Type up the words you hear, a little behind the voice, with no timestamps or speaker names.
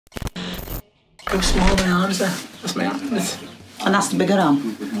How small my arms there. That's my arm. And that's the bigger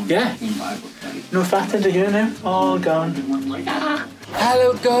arm? Yeah. No fat under here now. All gone. Ah.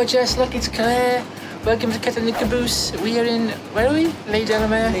 Hello, gorgeous. Look, it's Claire. Welcome to Cutting the Caboose. We are in, where are we? Leigh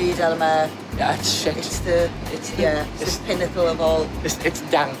Delamere. Leigh Delamere. Yeah, it's shit. It's the pinnacle of all. It's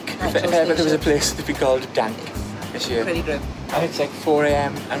dank. If ever there was a place to be called dank this year. Pretty grim. And it's like 4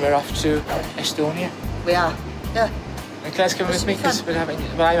 AM and we're off to Estonia. We are, yeah. And Claire's coming with me because I'm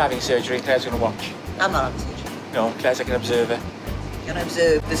having surgery. Claire's going to watch. I'm not having surgery. No, Claire's like an observer. You're going to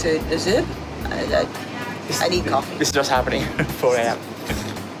observe? I need coffee. This is what's happening at 4 AM.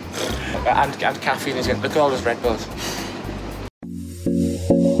 and caffeine is going. Look at all those Red Bulls.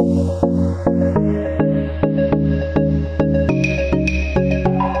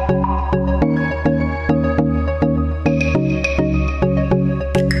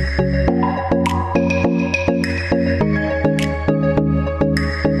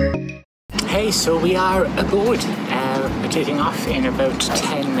 Hey, so we are aboard. We're taking off in about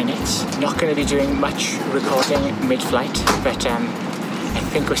 10 minutes. Not going to be doing much recording mid-flight, but I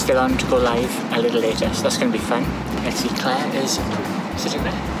think we're still on to go live a little later, so that's going to be fun. Let's see, Claire is sitting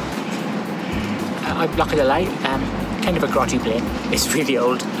there. I'm not going to lie, kind of a grotty plane. It's really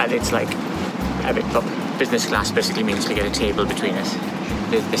old and it's like a bit business class basically means we get a table between us.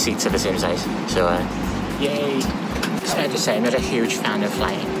 The seats are the same size, so yay. It's fair to say I'm not a huge fan of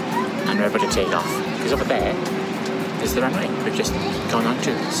flying and we're about to take off because over there is the runway we've just gone on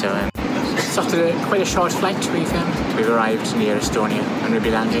to. So it's after quite a short flight. We've arrived near Estonia and we'll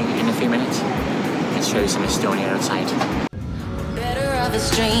be landing in a few minutes. Let's show you some Estonia outside. Better are the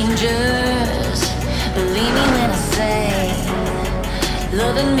strangers, believe me when I say,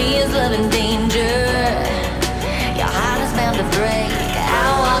 loving me is loving danger, your heart is bound to break.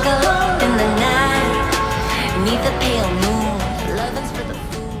 I walk alone in the night, beneath the pale moon, loving's for the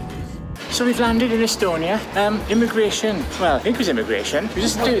fools. So we've landed in Estonia. Immigration, well, I think it was immigration.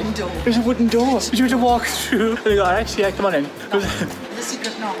 There's a wooden door. You had to walk through. They go, alright, yeah, come on in. The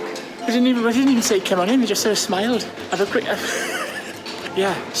secret knock. I didn't even say come on in, they just sort of smiled. Have a quick...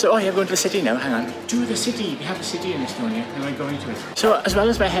 Yeah, so we're going to the city now, hang on. To the city, we have a city in Estonia, and we're going to it. So as well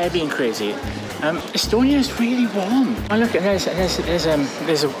as my hair being crazy, Estonia is really warm. Oh look, and there's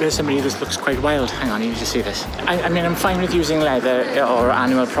somebody that looks quite wild. Hang on, you need to see this. I mean, I'm fine with using leather or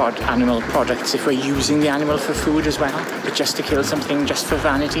animal products if we're using the animal for food as well, but just to kill something just for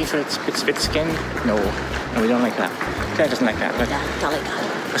vanity, for its skin, no, we don't like that. Claire doesn't like that, but yeah, don't like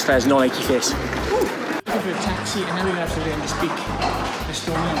that. Because Claire's no likey face. Looking for a taxi, and now we're going to have to learn to speak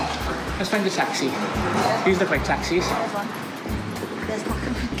Estonian. Let's find a taxi. These look like taxis. There's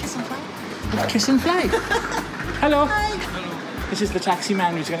fucking Kiss and Fly. Kiss and Fly? Hello. Hi. This is the taxi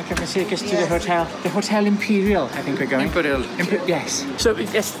man who's going to come and take us to the hotel. The Hotel Imperial, I think we're going. Imperial. Yes. So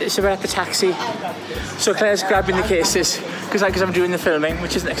we're at the taxi. So Claire's grabbing the cases because I'm doing the filming,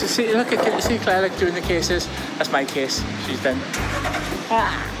 which is next. See Claire like doing the cases. That's my case. She's done.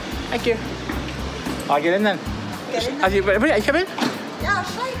 Thank you. I'll get in then. Get in then. Are you coming? Yeah, I'll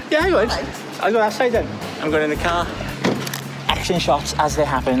try. Yeah, I would. Right. I'll go outside then. I'm going in the car. Action shots as they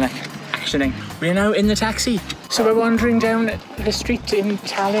happen, like actioning. We're now in the taxi. So we're wandering down the street in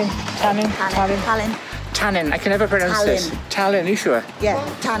Tallinn. Tallinn. I can never pronounce this. Tallinn, are you sure? Yeah,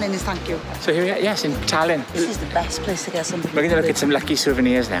 Tallinn is thank you. So here we are, yes, in Tallinn. This is the best place to get something. We're going to look at some lucky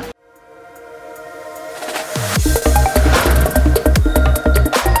souvenirs now.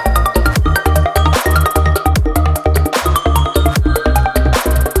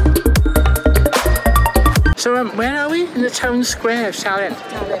 So where are we? In the town square of Tallinn.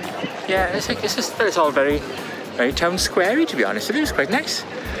 Yeah, it's all very, very town squarey, to be honest. It is quite nice.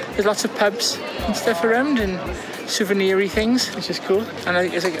 There's lots of pubs and stuff around and souvenir-y things, which is cool. And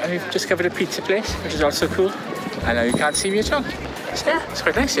we've discovered a pizza place, which is also cool. I know you can't see me at all. So yeah, it's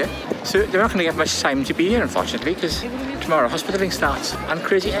quite nice here. So they're not going to get much time to be here, unfortunately, because tomorrow hospitaling starts and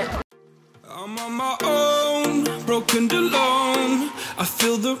crazy air. I'm on my own, broken and alone. I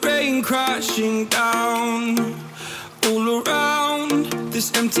feel the rain crashing down all around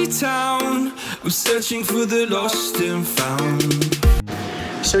this empty town. I'm searching for the lost and found.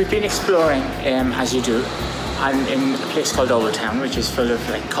 So we've been exploring, as you do, and in a place called Old Town, which is full of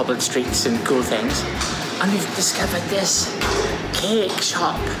like cobbled streets and cool things. And we've discovered this cake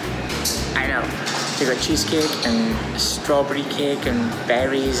shop. I know. They've got cheesecake and strawberry cake and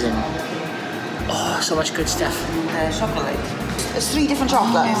berries and so much good stuff. Chocolate. There's 3 different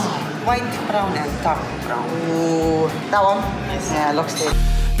chocolates. White, brown and dark brown. Ooh, that one? Yes. Yeah, looks good.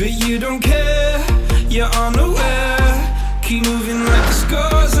 But you don't care, you're unaware. Keep moving like the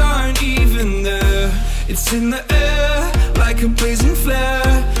scars aren't even there. It's in the air, like a blazing flare.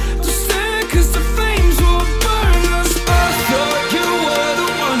 Don't stare cause the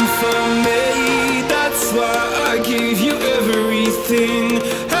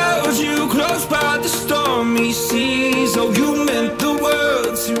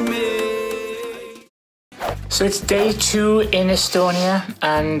So it's day 2 in Estonia,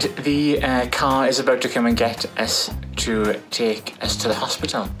 and the car is about to come and get us to take us to the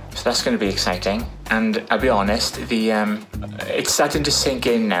hospital. So that's going to be exciting. And I'll be honest, it's starting to sink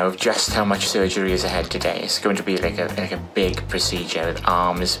in now of just how much surgery is ahead today. It's going to be like a big procedure with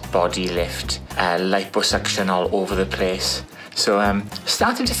arms, body lift, liposuction all over the place. So I'm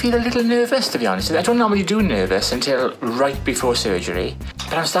starting to feel a little nervous, to be honest. I don't normally do nervous until right before surgery,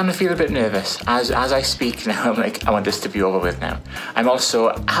 but I'm starting to feel a bit nervous. As I speak now, I'm like, I want this to be over with now. I'm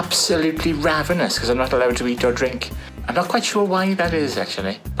also absolutely ravenous because I'm not allowed to eat or drink. I'm not quite sure why that is,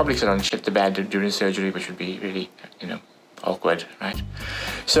 actually. Probably because I don't shit the bed during surgery, which would be really, awkward, right?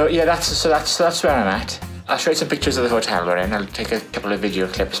 So yeah, that's where I'm at. I'll show you some pictures of the hotel we're in. I'll take a couple of video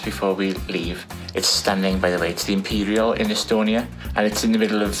clips before we leave. It's stunning, by the way. It's the Imperial in Estonia, and it's in the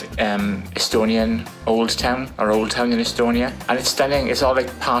middle of Estonian Old Town in Estonia. And it's stunning. It's all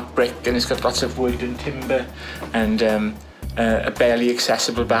like part brick, and it's got lots of wood and timber, and a barely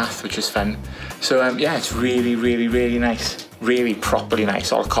accessible bath, which is fun. So yeah, it's really, really, really nice. Really properly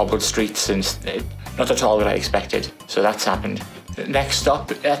nice. All cobbled streets, and not at all what I expected. So that's happened. Next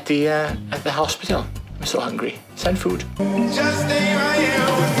stop at the hospital. I'm so hungry. Send food. Just stay right here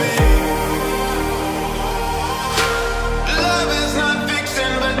with me. Love is not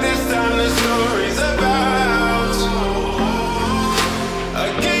fiction, but this time the story's about a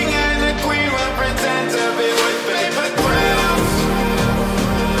king and a queen will pretend to be with paper crowns.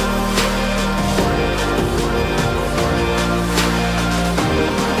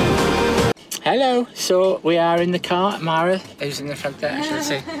 Hello. So we are in the car. Mara is in the front there, I should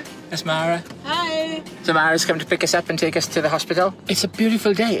say. That's Mara. Hi. So Mara's come to pick us up and take us to the hospital. It's a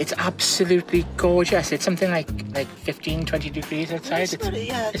beautiful day. It's absolutely gorgeous. It's something like 15, 20 degrees outside.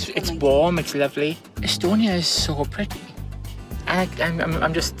 It's warm, it's lovely. Estonia is so pretty.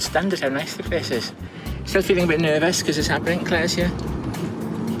 I'm just stunned at how nice the place is. Still feeling a bit nervous because it's happening. Claire's here.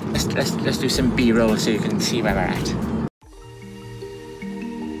 Let's do some B-roll so you can see where we're at.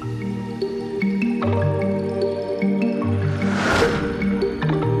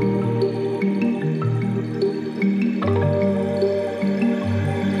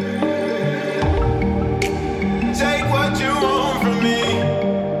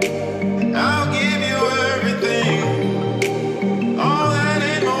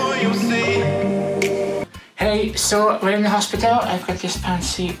 So we're in the hospital. I've got this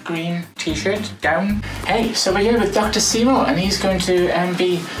fancy green t-shirt, gown. Hey, so we're here with Dr. Simo, and he's going to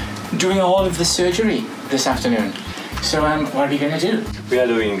be doing all of the surgery this afternoon. So what are we going to do? We are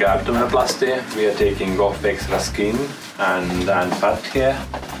doing abdominoplasty. We are taking off extra skin and fat here.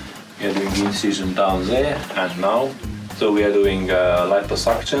 We are doing incision down there and now. So we are doing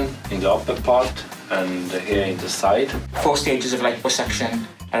liposuction in the upper part and here in the side. 4 stages of liposuction.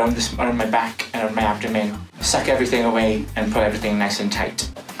 Around my back, around my abdomen. Suck everything away and put everything nice and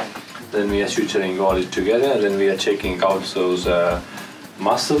tight. Then we are suturing all it together. Then we are checking out those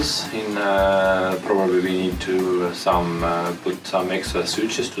muscles. Probably we need to put some extra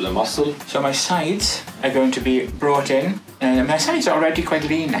sutures to the muscle. So my sides are going to be brought in. And my sides are already quite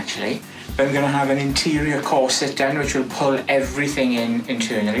lean, actually. But I'm going to have an interior corset done, which will pull everything in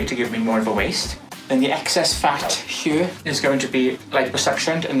internally to give me more of a waist. Then the excess fat here is going to be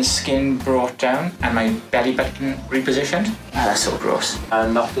liposuctioned and the skin brought down and my belly button repositioned. Ah, that's so gross.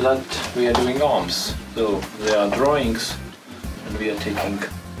 And after that we are doing arms. So there are drawings and we are taking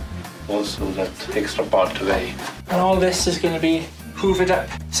also that extra part away. And all this is going to be hoovered up,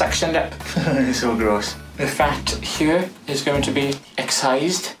 suctioned up. It's so gross. The fat here is going to be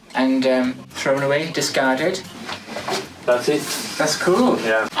excised and thrown away, discarded. That's it. That's cool.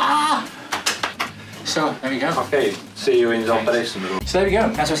 Yeah. Ah! So, there we go. Okay, see you in the operation room. So there we go,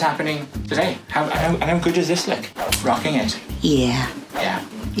 that's what's happening today. How good does this look? Rocking it. Yeah. Yeah.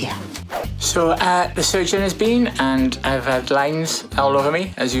 Yeah. So the surgeon has been, and I've had lines all over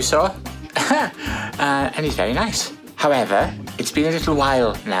me, as you saw. And he's very nice. However, it's been a little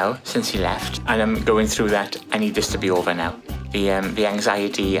while now since he left, and I'm going through that. I need this to be over now. The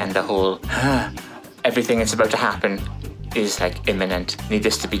anxiety and the whole everything that's about to happen is like imminent. Need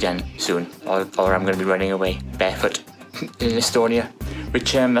this to be done soon, or I'm going to be running away barefoot in Estonia,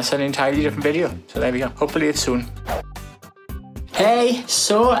 which that's an entirely different video. So there we go. Hopefully it's soon. Hey,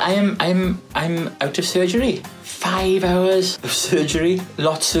 so I'm out of surgery. 5 hours of surgery,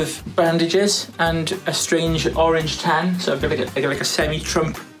 lots of bandages, and a strange orange tan. So I've got like a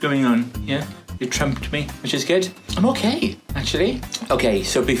semi-trump going on. Yeah, you trumped me, which is good. I'm okay, actually. Okay,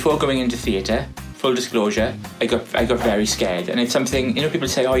 so before going into theatre, full disclosure, I got very scared, and it's something, you know, people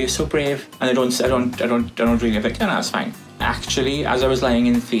say, "Oh, you're so brave," and I don't really. I'm like, "No, it's fine." Actually, as I was lying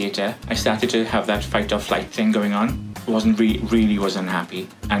in the theatre, I started to have that fight or flight thing going on. Really wasn't happy,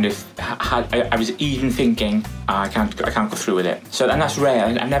 and if I was even thinking, I can't go through with it. So, and that's rare.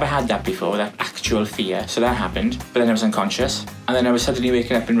 I've never had that before, that actual fear. So that happened, but then I was unconscious, and then I was suddenly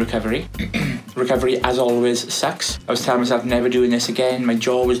waking up in recovery. Recovery, as always, sucks. I was telling myself never doing this again. My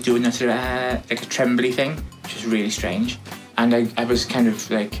jaw was doing that sort of like a trembly thing, which was really strange. And I was kind of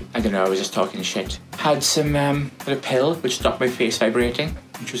like, I don't know, I was just talking shit. Had some a pill which stopped my face vibrating,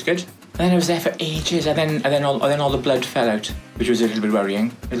 which was good. And then I was there for ages, and then all the blood fell out, which was a little bit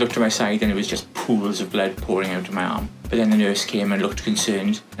worrying. I looked to my side and it was just pools of blood pouring out of my arm. But then the nurse came and looked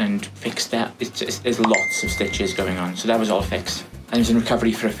concerned and fixed that. There's lots of stitches going on, so that was all fixed. And I was in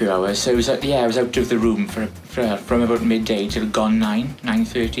recovery for a few hours, so it was I was out of the room from about midday till gone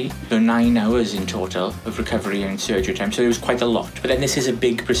 9:30. So 9 hours in total of recovery and surgery time, so it was quite a lot. But then this is a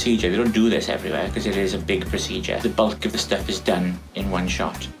big procedure. They don't do this everywhere because it is a big procedure. The bulk of the stuff is done in one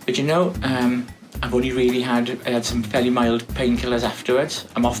shot. But you know, I've only really I had some fairly mild painkillers afterwards.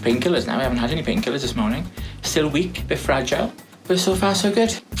 I'm off painkillers now. I haven't had any painkillers this morning. Still weak, a bit fragile. But so far so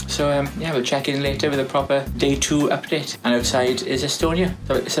good. So yeah, we'll check in later with a proper day 2 update. And outside is Estonia.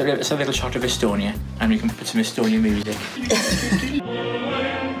 So it's a little shot of Estonia, and we can put some Estonian music.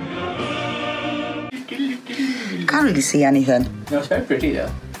 Can't really see anything. No, it's very pretty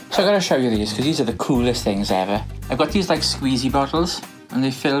though. So I gotta show you these because these are the coolest things ever. I've got these like squeezy bottles, and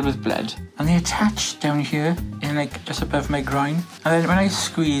they fill with blood, and they attach down here in like just above my groin. And then when I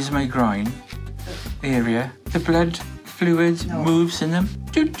squeeze my groin area, the blood fluid moves in them.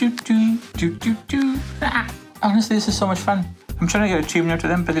 Do do do do do do. Honestly, this is so much fun. I'm trying to get a tune out of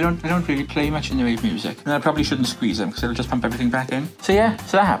them, but they don't really play much in the way of music. And I probably shouldn't squeeze them because it'll just pump everything back in. So yeah,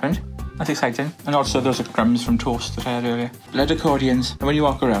 so that happened. That's exciting. And also those are crumbs from toast that I had earlier. Blood accordions. And when you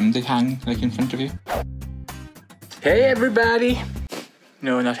walk around, they hang like in front of you. Hey everybody.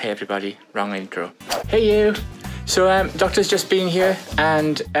 No, not hey everybody. Wrong intro. Hey you. So doctor's just been here,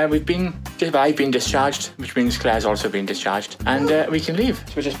 and I've been discharged, which means Claire's also been discharged, and we can leave.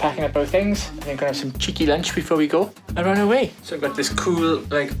 So we're just packing up our things. I think we're gonna have some cheeky lunch before we go and run away. So I've got this cool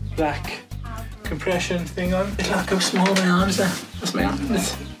like black compression thing on. Look how small my arms are. That's my arm.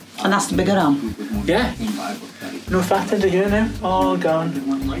 And that's the bigger arm. Yeah. No fat under here now. All gone.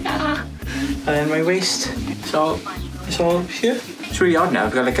 And then my waist. It's all here. It's really odd now.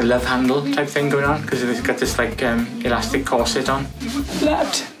 I've got like a love handle type thing going on because it's got this like elastic corset on.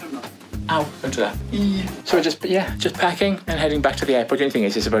 Flat. Ow, don't do that. So we're just packing and heading back to the airport. The only thing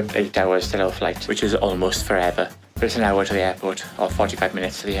is it's about 8 hours till our flight, which is almost forever. But it's an hour to the airport, or 45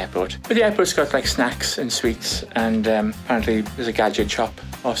 minutes to the airport. But the airport's got like snacks and sweets, and apparently there's a gadget shop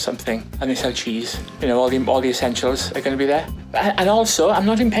or something, and they sell cheese. You know, all the essentials are going to be there. And also, I'm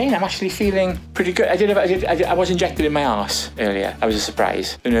not in pain. I'm actually feeling pretty good. I was injected in my arse earlier. That was a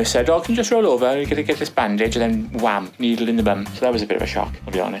surprise. The nurse said, "Oh, can you just roll over? You're gonna get this bandage," and then wham, needle in the bum. So that was a bit of a shock,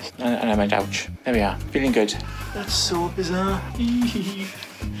 I'll be honest. And I went, ouch. There we are, feeling good. That's so bizarre.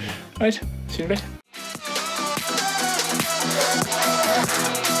 Right, see you in a bit.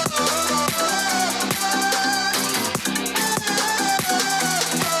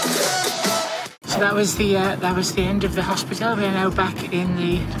 So that was the end of the hospital. We're now back in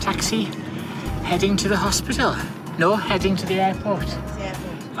the taxi, heading to the hospital. No, heading to the airport.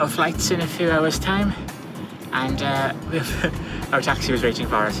 Our flight's in a few hours' time, and our taxi was waiting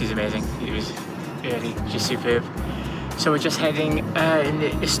for us. He's amazing. He was really just superb. So we're just heading in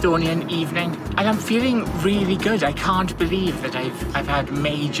the Estonian evening, and I'm feeling really good. I can't believe that I've had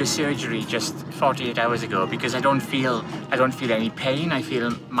major surgery just 48 hours ago, because I don't feel any pain. I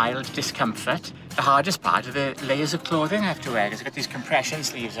feel mild discomfort. The hardest part are the layers of clothing I have to wear, because I've got these compression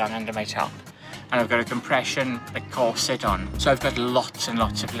sleeves on under my top, and I've got a compression corset on. So I've got lots and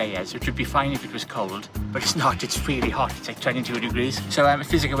lots of layers, which would be fine if it was cold, but it's not. It's really hot. It's like 22 degrees. So I'm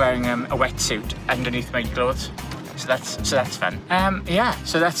physically wearing a wetsuit underneath my clothes. So that's fun. Yeah,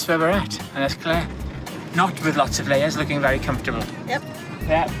 so that's where we're at, and that's Claire. Not with lots of layers, looking very comfortable. Yep.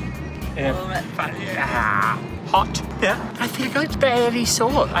 Yeah. Hot. Yeah. I feel good, barely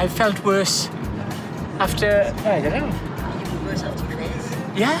sore. I felt worse after, I don't know. You were worse after your face?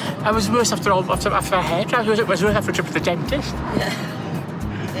 Yeah, I was worse after a hairdresser. I was worse after a trip to the dentist.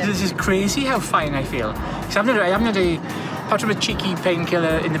 Yeah. This is crazy how fine I feel. Because I haven't had apart from a cheeky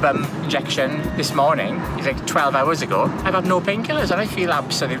painkiller in the bum injection this morning, it's like 12 hours ago, I've had no painkillers and I feel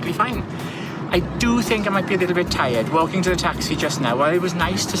absolutely fine. I do think I might be a little bit tired. Walking to the taxi just now, while it was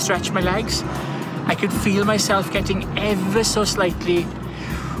nice to stretch my legs, I could feel myself getting ever so slightly,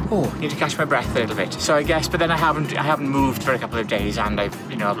 need to catch my breath a little bit. So I guess, but then I haven't moved for a couple of days, and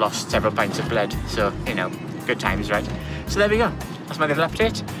I've lost several pints of blood. So, good times, right? So there we go. That's my little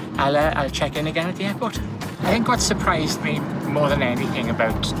update. I'll check in again at the airport. I think what surprised me more than anything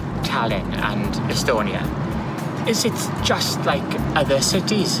about Tallinn and Estonia is it's just like other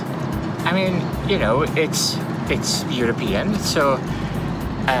cities. I mean, you know, it's European, so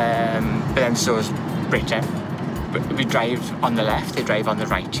but then so is Britain. We drive on the left, they drive on the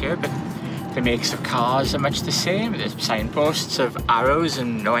right here, but the makes of cars are much the same. There's signposts of arrows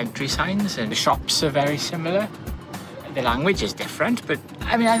and no entry signs, and the shops are very similar. The language is different, but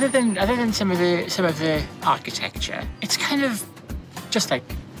I mean, other than some of the architecture, it's kind of just like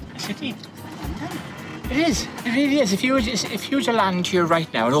a city. It is. It really is. If you were to land here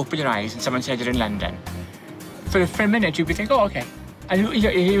right now and open your eyes and someone said you're in London, for a minute you'd be thinking, oh, okay, and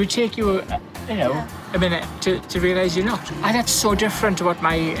it would take you, a minute to realise you're not. And that's so different to what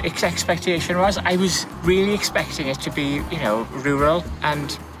my expectation was. I was really expecting it to be, you know, rural and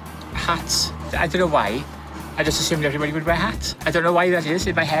hats. I don't know why. I just assumed everybody would wear hats. I don't know why that is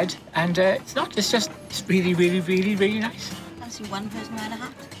in my head, and it's not. It's really, really, really, really nice. I see one person wearing a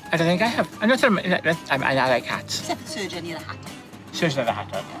hat. I don't think I have. I'm not. I like hats. Except for Serge, I need a hat. Serge never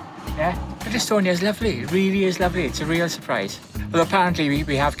had one. Yeah. But Estonia is lovely. It really is lovely. It's a real surprise. Although apparently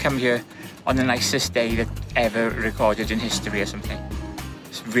we have come here on the nicest day that ever recorded in history or something.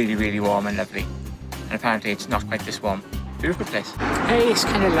 It's really, really warm and lovely. And apparently it's not quite this warm. Beautiful place. Hey, it's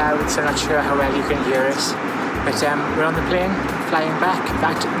kind of loud, so I'm not sure how well you can hear us. But we're on the plane, flying back. In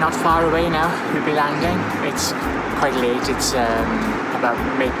fact, not far away now, we'll be landing. It's quite late. It's about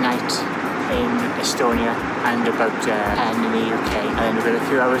midnight in Estonia and about 10 in the UK. And then we've got a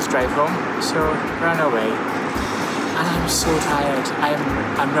few hours drive home, so we're on our way. And I'm so tired.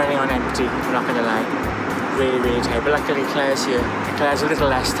 I'm running on empty, I'm not gonna lie. Really, really tired. But luckily Claire's here. Claire's a little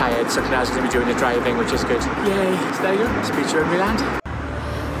less tired, so Claire's gonna be doing the driving, which is good. Yay! So there you go. Speak to you when we land.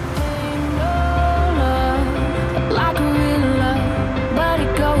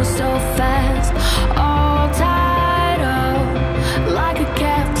 So fast, all tied up like a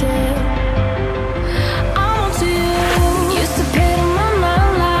captive. I'm on to you. Used to pay to my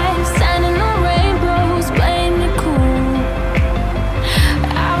life, standing on rainbows, playing it cool.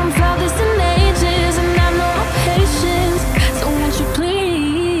 I haven't felt this in ages, and I know my patience. So won't you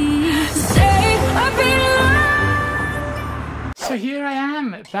please stay a bit long? So here I am,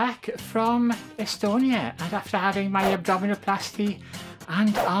 back from Estonia, and after having my abdominoplasty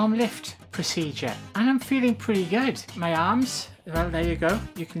and arm lift procedure, and I'm feeling pretty good. My arms, well, there you go.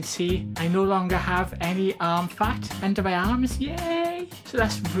 You can see I no longer have any arm fat under my arms. Yay! So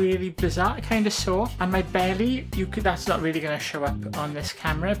that's really bizarre, kind of sore. And my belly, that's not really going to show up on this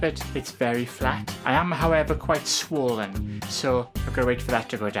camera, but it's very flat. I am, however, quite swollen, so I've got to wait for that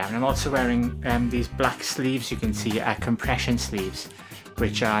to go down. I'm also wearing these black sleeves, you can see, compression sleeves,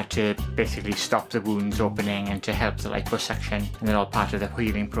 which are to basically stop the wounds opening and to help the liposuction, and they're all part of the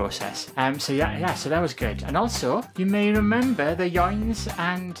healing process. So that was good. And also, you may remember the Yoins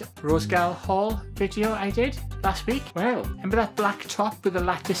and Rosegirl haul video I did last week. Well, remember that black top with the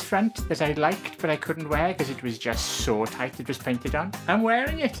lattice front that I liked but I couldn't wear because it was just so tight it was painted on? I'm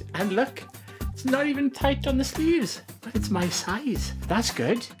wearing it, and look, it's not even tight on the sleeves, but it's my size. That's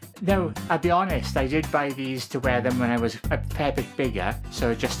good. Now, I'll be honest, I did buy these to wear them when I was a fair bit bigger,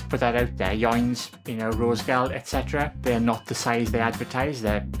 so just to put that out there, Yoins, you know, Rosegirl, etc., they're not the size they advertise,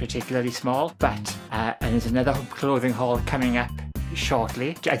 they're particularly small, but, and there's another clothing haul coming up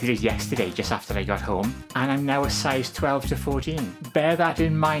shortly. I did it yesterday, just after I got home, and I'm now a size 12 to 14. Bear that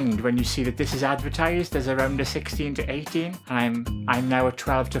in mind when you see that this is advertised as around a 16 to 18, and I'm now a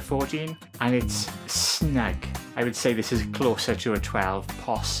 12 to 14, and it's snug. I would say this is closer to a 12,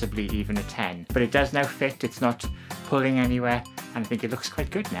 possibly even a 10, but it does now fit. It's not pulling anywhere, and I think it looks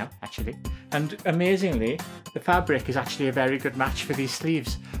quite good now, actually. And amazingly, the fabric is actually a very good match for these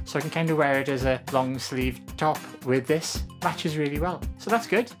sleeves, so I can kind of wear it as a long sleeve top with this. Matches really well, so that's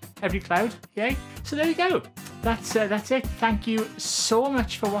good. Every cloud, yay. So there you go. That's it. Thank you so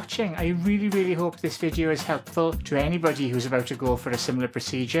much for watching. I really, really hope this video is helpful to anybody who's about to go for a similar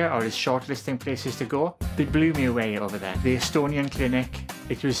procedure or is shortlisting places to go. They blew me away over there. The Estonian clinic,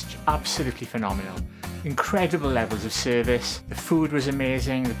 it was absolutely phenomenal. Incredible levels of service. The food was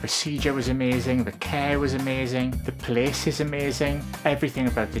amazing, the procedure was amazing, the care was amazing, the place is amazing. Everything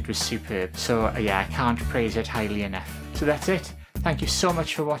about it was superb. So yeah, I can't praise it highly enough. So that's it. Thank you so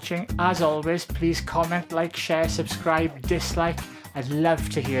much for watching. As always, please comment, like, share, subscribe, dislike. I'd love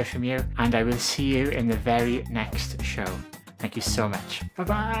to hear from you, and I will see you in the very next show. Thank you so much.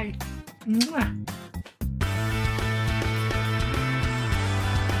 Bye-bye.